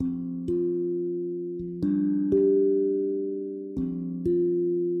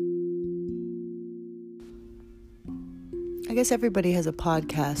I guess everybody has a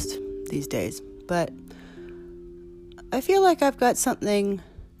podcast these days, but I feel like I've got something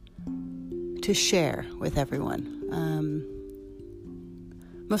to share with everyone.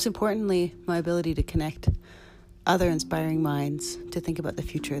 Most importantly, my ability to connect other inspiring minds to think about the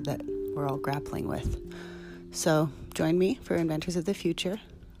future that we're all grappling with. So join me for Inventors of the Future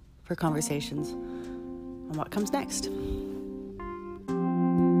for conversations on what comes next.